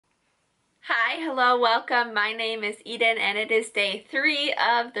Hi, hello, welcome. My name is Eden and it is day 3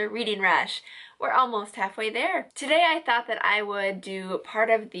 of the reading rush. We're almost halfway there. Today I thought that I would do part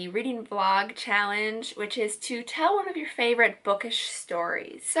of the reading vlog challenge, which is to tell one of your favorite bookish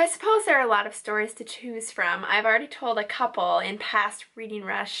stories. So I suppose there are a lot of stories to choose from. I've already told a couple in past reading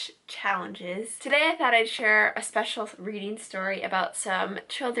rush challenges. Today I thought I'd share a special reading story about some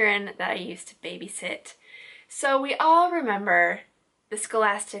children that I used to babysit. So we all remember the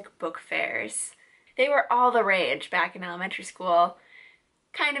Scholastic book fairs. They were all the rage back in elementary school,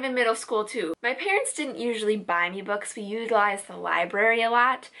 kind of in middle school too. My parents didn't usually buy me books. We utilized the library a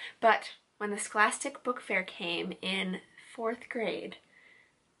lot, but when the Scholastic book fair came in 4th grade,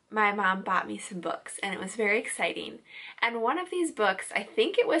 my mom bought me some books and it was very exciting. And one of these books, I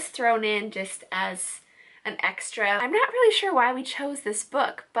think it was thrown in just as an extra. I'm not really sure why we chose this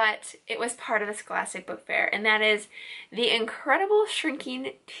book, but it was part of the Scholastic Book Fair, and that is The Incredible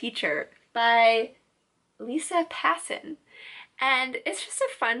Shrinking Teacher by Lisa Passon. And it's just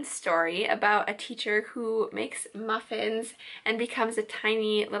a fun story about a teacher who makes muffins and becomes a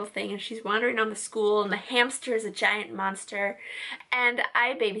tiny little thing, and she's wandering on the school and the hamster is a giant monster. And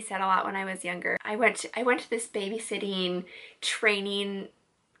I babysat a lot when I was younger. I went to this babysitting training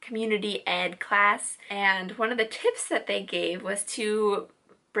community ed class, and one of the tips that they gave was to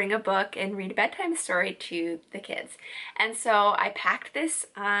bring a book and read a bedtime story to the kids. And so I packed this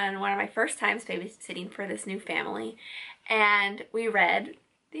on one of my first times babysitting for this new family, and we read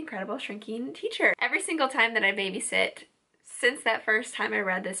The Incredible Shrinking Teacher. Every single time that I babysit since that first time I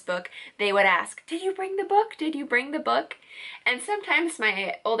read this book, they would ask, "Did you bring the book? Did you bring the book?" And sometimes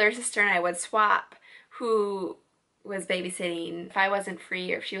my older sister and I would swap who was babysitting if I wasn't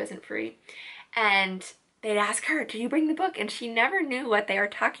free or if she wasn't free, and they'd ask her, "Did you bring the book?" And she never knew what they were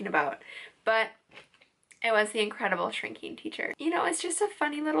talking about, but it was The Incredible Shrinking Teacher. You know, it's just a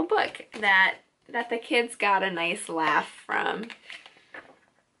funny little book that the kids got a nice laugh from.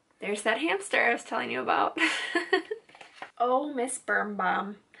 There's that hamster I was telling you about. Oh, Miss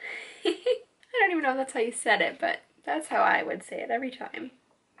Birnbaum. I don't even know if that's how you said it, but that's how I would say it every time.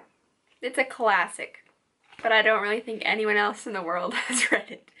 It's a classic, but I don't really think anyone else in the world has read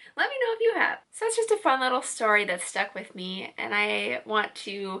it. Let me know if you have. So it's just a fun little story that stuck with me, and I want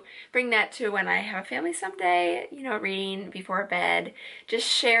to bring that to when I have a family someday, you know, reading before bed, just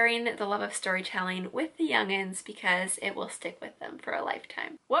sharing the love of storytelling with the youngins because it will stick with them for a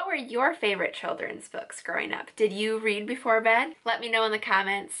lifetime. What were your favorite children's books growing up? Did you read before bed? Let me know in the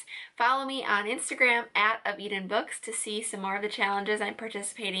comments. Follow me on Instagram @ofedenbooks to see some more of the challenges I'm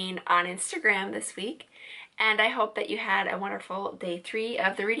participating on Instagram this week. And I hope that you had a wonderful day 3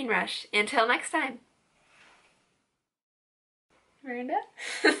 of the reading rush. Until next time. Miranda?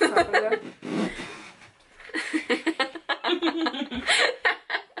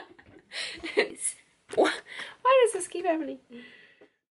 Why does this keep happening?